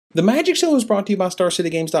The Magic Show is brought to you by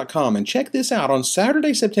StarCityGames.com, and check this out. On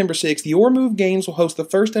Saturday, September 6th, Your Move Games will host the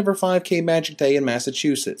first ever 5K Magic Day in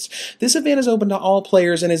Massachusetts. This event is open to all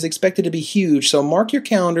players and is expected to be huge, so mark your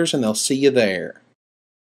calendars and they'll see you there.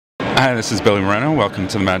 Hi, this is Billy Moreno. Welcome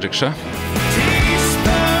to the Magic Show.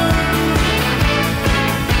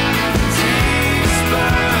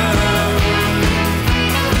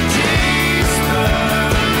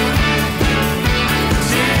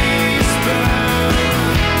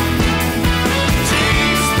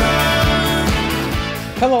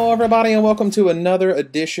 Hello everybody and welcome to another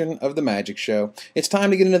edition of The Magic Show. It's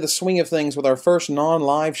time to get into the swing of things with our first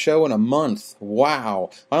non-live show in a month.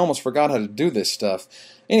 Wow, I almost forgot how to do this stuff.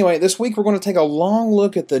 Anyway, this week we're going to take a long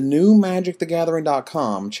look at the new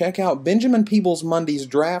MagicTheGathering.com, check out Benjamin Peebles-Mundy's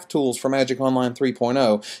draft tools for Magic Online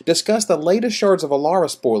 3.0, discuss the latest Shards of Alara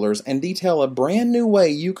spoilers, and detail a brand new way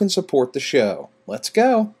you can support the show. Let's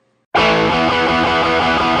go!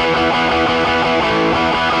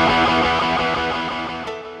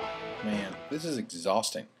 This is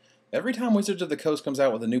exhausting. Every time Wizards of the Coast comes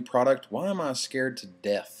out with a new product, why am I scared to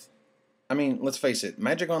death? I mean, let's face it,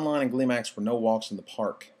 Magic Online and Gleemax were no walks in the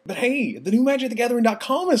park. But hey, the new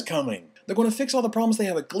MagicTheGathering.com is coming! They're going to fix all the problems they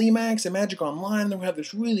have at Gleemax and Magic Online, and they're going to have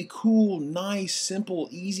this really cool, nice, simple,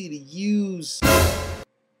 easy to use...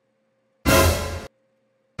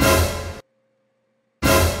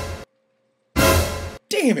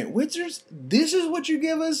 Damn it, Wizards! This is what you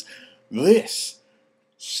give us? This?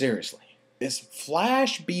 Seriously. This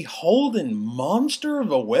flash beholden monster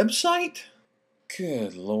of a website?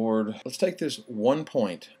 Good lord. Let's take this one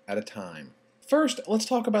point at a time. First, let's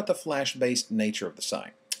talk about the flash-based nature of the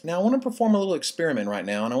site. Now, I want to perform a little experiment right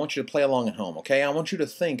now, and I want you to play along at home, okay? I want you to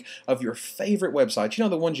think of your favorite websites. You know,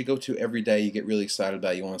 the ones you go to every day, you get really excited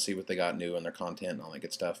about, you want to see what they got new in their content and all that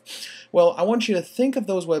good stuff. Well, I want you to think of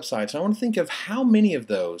those websites, and I want to think of how many of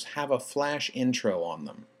those have a flash intro on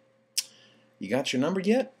them. You got your number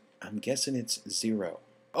yet? I'm guessing it's 0.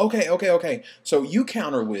 Okay. So you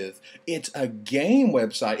counter with, it's a game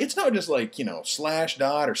website. It's not just like, you know,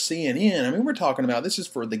 Slashdot or CNN. I mean, we're talking about this is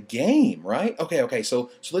for the game, right? Okay. So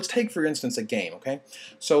let's take, for instance, a game, okay?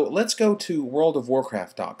 So let's go to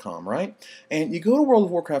worldofwarcraft.com, right? And you go to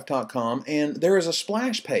worldofwarcraft.com and there is a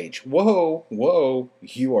splash page. Whoa,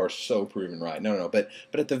 you are so proven right. No. But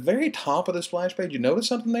at the very top of the splash page, you notice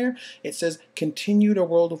something there? It says continue to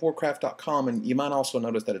worldofwarcraft.com, and you might also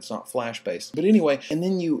notice that it's not flash-based. But anyway, and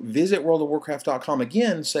then you visit worldofwarcraft.com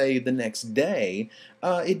again, say the next day,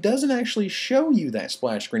 it doesn't actually show you that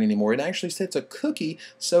splash screen anymore. It actually sets a cookie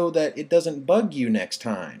so that it doesn't bug you next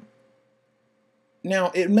time.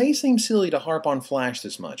 Now, it may seem silly to harp on Flash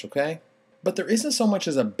this much, okay? But there isn't so much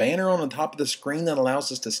as a banner on the top of the screen that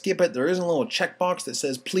allows us to skip it. There isn't a little checkbox that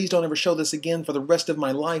says, please don't ever show this again for the rest of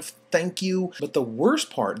my life, thank you. But the worst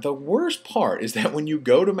part is that when you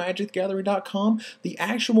go to MagicTheGathering.com, the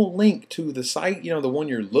actual link to the site, you know, the one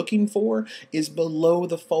you're looking for, is below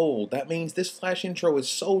the fold. That means this flash intro is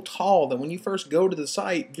so tall that when you first go to the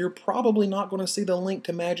site, you're probably not going to see the link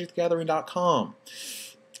to MagicTheGathering.com.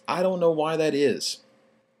 I don't know why that is.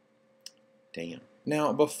 Damn.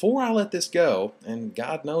 Now, before I let this go, and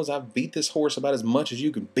God knows I've beat this horse about as much as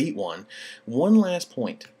you can beat one last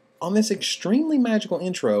point. On this extremely magical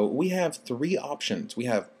intro, we have 3 options. We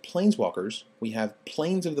have Planeswalkers, we have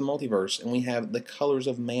Planes of the Multiverse, and we have the Colors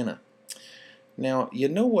of Mana. Now, you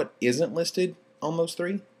know what isn't listed on those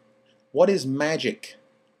 3? What is Magic?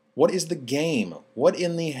 What is the game? What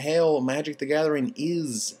in the hell Magic the Gathering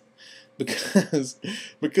is? Because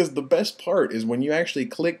the best part is when you actually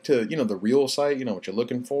click to, you know, the real site, you know what you're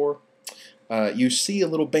looking for, you see a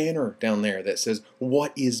little banner down there that says,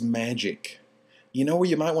 what is Magic? You know where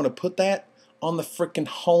you might want to put that? On the frickin'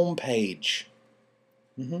 home page.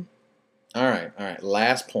 Alright,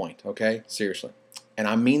 last point, okay? Seriously. And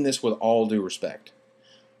I mean this with all due respect.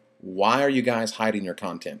 Why are you guys hiding your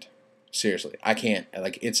content? Seriously, I can't.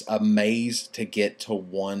 Like, it's a maze to get to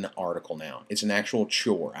one article now. It's an actual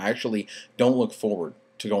chore. I actually don't look forward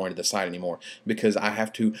to going to the site anymore because I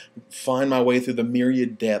have to find my way through the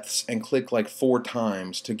myriad depths and click like 4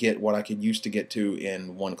 times to get what I could used to get to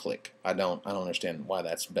in 1 click. I don't understand why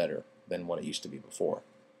that's better than what it used to be before.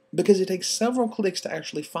 Because it takes several clicks to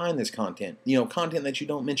actually find this content. You know, content that you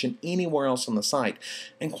don't mention anywhere else on the site.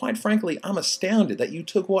 And quite frankly, I'm astounded that you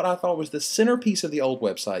took what I thought was the centerpiece of the old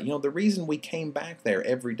website. You know, the reason we came back there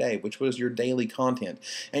every day, which was your daily content,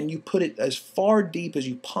 and you put it as far deep as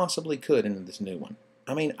you possibly could into this new one.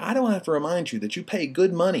 I mean, I don't have to remind you that you pay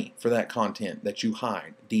good money for that content that you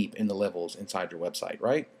hide deep in the levels inside your website,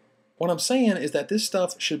 right? What I'm saying is that this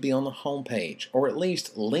stuff should be on the homepage, or at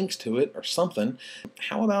least links to it or something.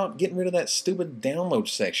 How about getting rid of that stupid download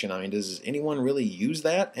section? I mean, does anyone really use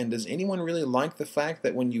that? And does anyone really like the fact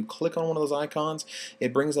that when you click on one of those icons,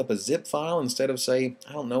 it brings up a zip file instead of, say,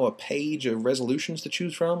 I don't know, a page of resolutions to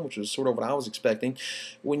choose from, which is sort of what I was expecting.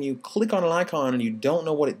 When you click on an icon and you don't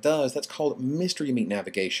know what it does, that's called mystery meat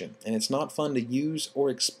navigation, and it's not fun to use or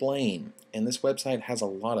explain, and this website has a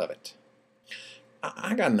lot of it.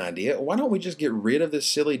 I got an idea. Why don't we just get rid of this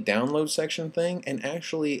silly download section thing and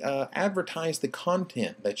actually advertise the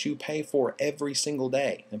content that you pay for every single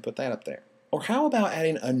day and put that up there? Or how about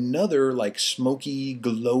adding another like smoky,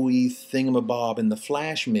 glowy thingamabob in the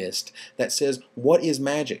flash mist that says, what is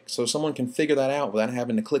magic? So someone can figure that out without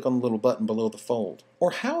having to click on the little button below the fold.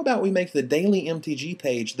 Or how about we make the daily MTG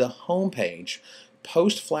page the home page?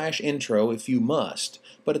 Post flash intro if you must,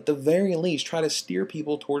 but at the very least try to steer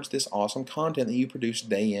people towards this awesome content that you produce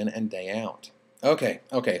day in and day out. Okay,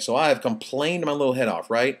 so I have complained my little head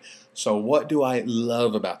off, right? So what do I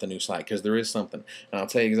love about the new site? Because there is something, and I'll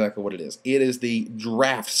tell you exactly what it is. It is the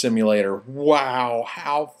draft simulator. Wow,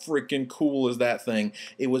 how freaking cool is that thing?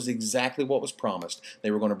 It was exactly what was promised. They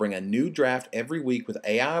were going to bring a new draft every week with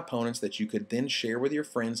AI opponents that you could then share with your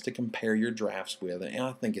friends to compare your drafts with, and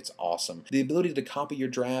I think it's awesome. The ability to copy your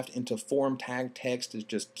draft into forum tag text is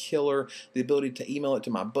just killer. The ability to email it to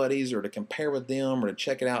my buddies or to compare with them or to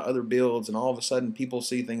check it out other builds, and all of a sudden people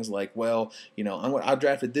see things like, well, you know, I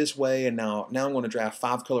drafted this way, and now I'm going to draft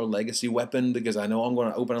 5-color legacy weapon because I know I'm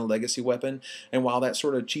going to open a legacy weapon. And while that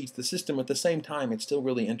sort of cheats the system, at the same time it's still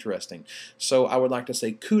really interesting. So I would like to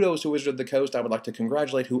say kudos to Wizard of the Coast. I would like to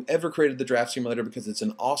congratulate whoever created the draft simulator because it's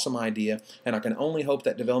an awesome idea, and I can only hope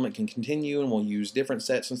that development can continue and we'll use different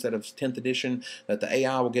sets instead of 10th edition, that the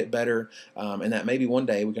AI will get better, and that maybe one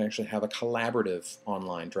day we can actually have a collaborative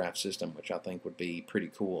online draft system, which I think would be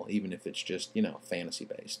pretty cool, even if it's just, you know, fantasy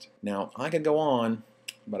based. Now I could go on,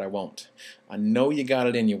 but I won't. I know you got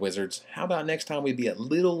it in you, Wizards. How about next time we be a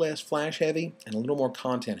little less flash heavy and a little more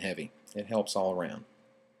content heavy? It helps all around.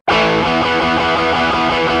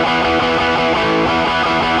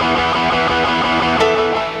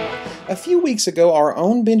 A few weeks ago, our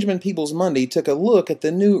own Benjamin Peebles-Mundy took a look at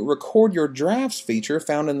the new Record Your Drafts feature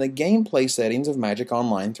found in the gameplay settings of Magic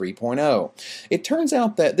Online 3.0. It turns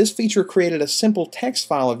out that this feature created a simple text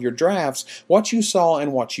file of your drafts, what you saw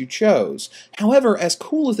and what you chose. However, as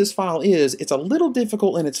cool as this file is, it's a little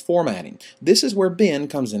difficult in its formatting. This is where Ben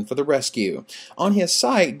comes in for the rescue. On his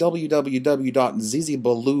site,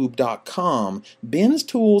 www.zzbaloob.com, Ben's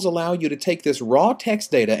tools allow you to take this raw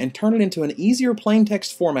text data and turn it into an easier plain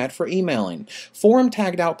text format for emailing, forum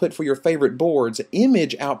tagged output for your favorite boards,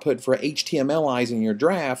 image output for HTMLizing in your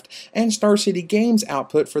draft, and Star City Games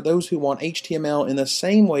output for those who want HTML in the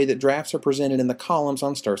same way that drafts are presented in the columns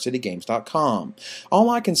on StarCityGames.com. All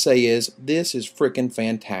I can say is, this is frickin'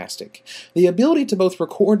 fantastic. The ability to both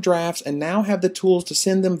record drafts and now have the tools to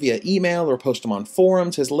send them via email or post them on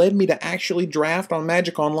forums has led me to actually draft on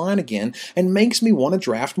Magic Online again and makes me want to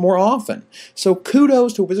draft more often. So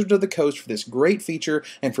kudos to Wizards of the Coast for this great feature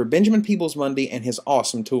and for Benjamin Peebles-Mundy and his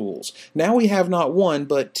awesome tools. Now we have not one,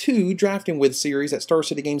 but 2 Drafting With series at Star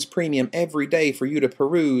City Games Premium every day for you to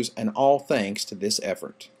peruse, and all thanks to this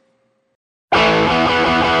effort.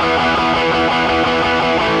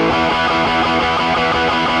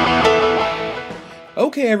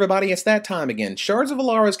 Okay everybody, it's that time again. Shards of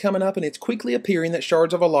Alara is coming up, and it's quickly appearing that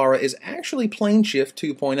Shards of Alara is actually Planeshift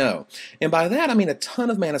 2.0. And by that I mean a ton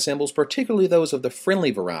of mana symbols, particularly those of the friendly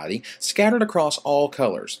variety, scattered across all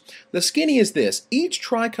colors. The skinny is this: each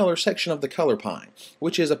tricolor section of the color pie,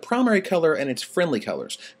 which is a primary color and its friendly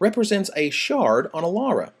colors, represents a shard on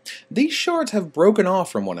Alara. These shards have broken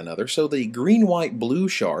off from one another, so the green-white-blue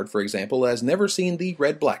shard, for example, has never seen the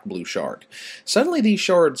red-black-blue shard. Suddenly these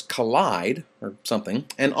shards collide, or something,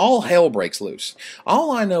 and all hell breaks loose.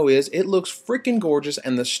 All I know is it looks freaking gorgeous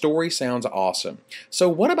and the story sounds awesome. So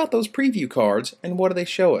what about those preview cards, and what do they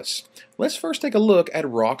show us? Let's first take a look at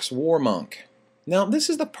Rock's War Monk. Now this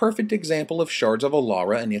is the perfect example of Shards of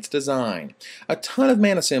Alara and its design. A ton of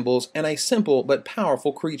mana symbols and a simple but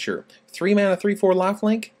powerful creature. 3 mana 3/4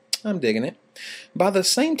 lifelink? I'm digging it. By the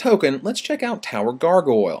same token, let's check out Tower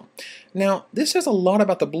Gargoyle. Now this says a lot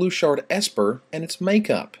about the blue shard Esper and its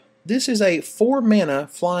makeup. This is a 4-mana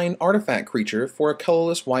flying artifact creature for a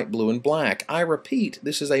colorless white, blue, and black. I repeat,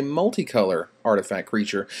 this is a multicolor artifact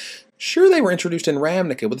creature. Sure, they were introduced in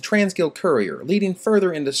Ravnica with Transguild Courier, leading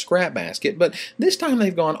further into Scrap Basket, but this time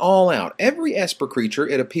they've gone all out. Every Esper creature,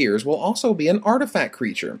 it appears, will also be an artifact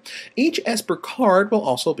creature. Each Esper card will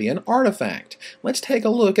also be an artifact. Let's take a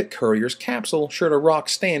look at Courier's Capsule, sure to rock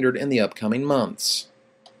standard in the upcoming months.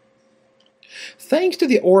 Thanks to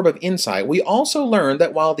the Orb of Insight, we also learned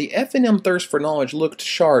that while the FNM Thirst for Knowledge looked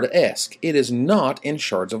Shard-esque, it is not in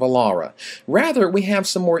Shards of Alara. Rather, we have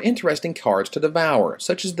some more interesting cards to devour,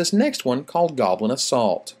 such as this next one called Goblin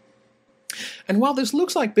Assault. And while this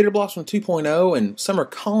looks like Bitter Blossom 2.0, and some are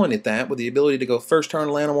calling it that with the ability to go first turn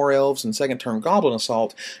Llanowar Elves and second turn Goblin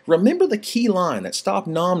Assault, remember the key line that stopped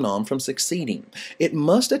Nom Nom from succeeding. It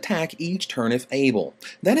must attack each turn if able.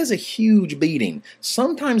 That is a huge beating.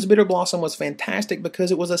 Sometimes Bitter Blossom was fantastic because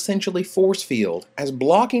it was essentially force field, as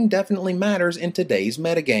blocking definitely matters in today's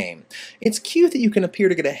metagame. It's cute that you can appear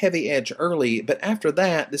to get a heavy edge early, but after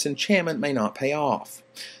that, this enchantment may not pay off.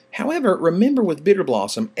 However, remember with Bitter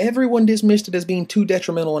Blossom, everyone dismissed it as being too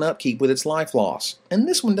detrimental in upkeep with its life loss, and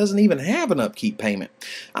this one doesn't even have an upkeep payment.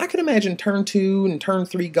 I could imagine turn 2 and turn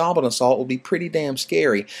 3 Goblin Assault will be pretty damn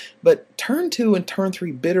scary, but turn 2 and turn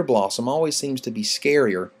 3 Bitter Blossom always seems to be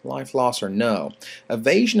scarier, life loss or no.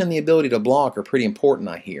 Evasion and the ability to block are pretty important,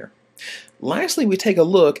 I hear. Lastly, we take a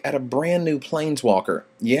look at a brand new Planeswalker.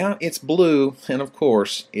 Yeah, it's blue, and of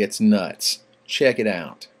course, it's nuts. Check it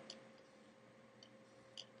out.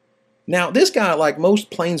 Now, this guy, like most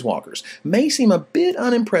Planeswalkers, may seem a bit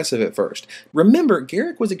unimpressive at first. Remember,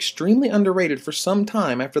 Garruk was extremely underrated for some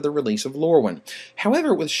time after the release of Lorwyn.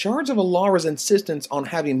 However, with Shards of Alara's insistence on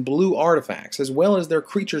having blue artifacts, as well as their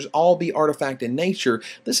creatures all be artifact in nature,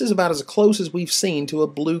 this is about as close as we've seen to a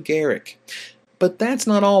blue Garruk. But that's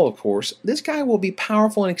not all, of course. This guy will be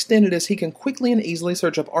powerful and extended as he can quickly and easily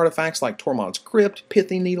search up artifacts like Tormod's Crypt,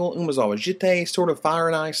 Pithy Needle, Umazawa's Jitte, Sword of Fire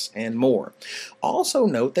and Ice, and more. Also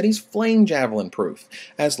note that he's Flame Javelin proof.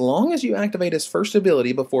 As long as you activate his first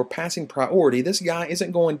ability before passing priority, this guy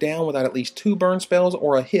isn't going down without at least 2 burn spells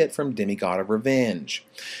or a hit from Demigod of Revenge.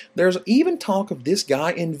 There's even talk of this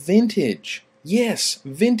guy in Vintage. Yes,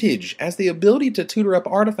 Vintage, as the ability to tutor up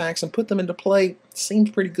artifacts and put them into play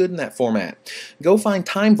seems pretty good in that format. Go find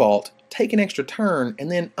Time Vault, take an extra turn,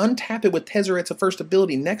 and then untap it with Tezzeret's first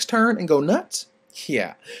ability next turn and go nuts?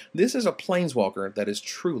 Yeah, this is a Planeswalker that is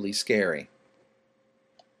truly scary.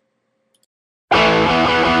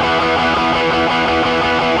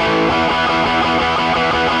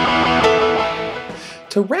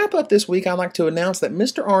 To wrap up this week, I'd like to announce that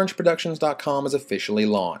MrOrangeProductions.com is officially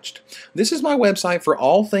launched. This is my website for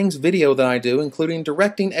all things video that I do, including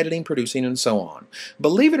directing, editing, producing, and so on.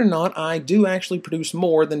 Believe it or not, I do actually produce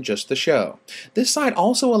more than just the show. This site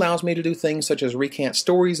also allows me to do things such as recant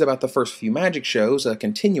stories about the first few Magic shows, a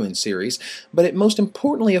continuing series, but it most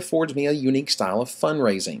importantly affords me a unique style of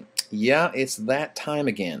fundraising. Yeah, it's that time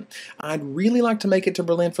again. I'd really like to make it to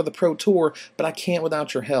Berlin for the Pro Tour, but I can't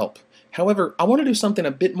without your help. However, I want to do something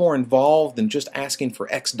a bit more involved than just asking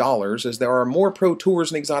for X dollars, as there are more pro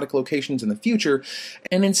tours and exotic locations in the future,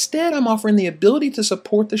 and instead I'm offering the ability to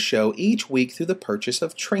support the show each week through the purchase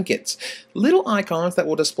of trinkets. Little icons that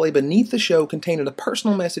will display beneath the show containing a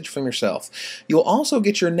personal message from yourself. You'll also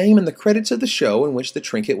get your name in the credits of the show in which the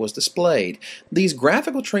trinket was displayed. These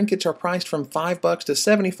graphical trinkets are priced from $5 to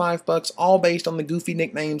 $75, all based on the goofy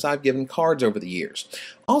nicknames I've given cards over the years.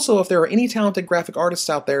 Also, if there are any talented graphic artists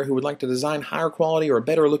out there who would like to design higher quality or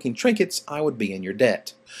better looking trinkets, I would be in your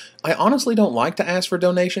debt. I honestly don't like to ask for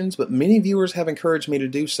donations, but many viewers have encouraged me to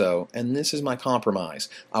do so, and this is my compromise.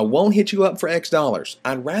 I won't hit you up for X dollars.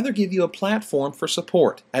 I'd rather give you a platform for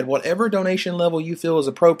support at whatever donation level you feel is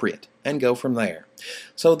appropriate, and go from there.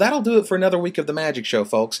 So that'll do it for another week of The Magic Show,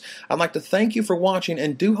 folks. I'd like to thank you for watching,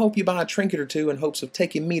 and do hope you buy a trinket or two in hopes of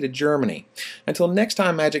taking me to Germany. Until next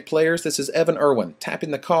time, Magic players, this is Evan Irwin,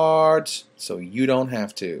 tapping the cards so you don't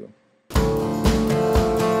have to.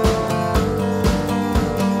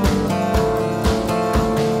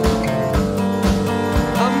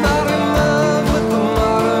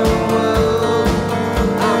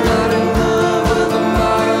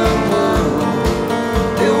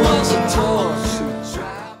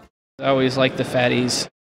 I always like the fatties.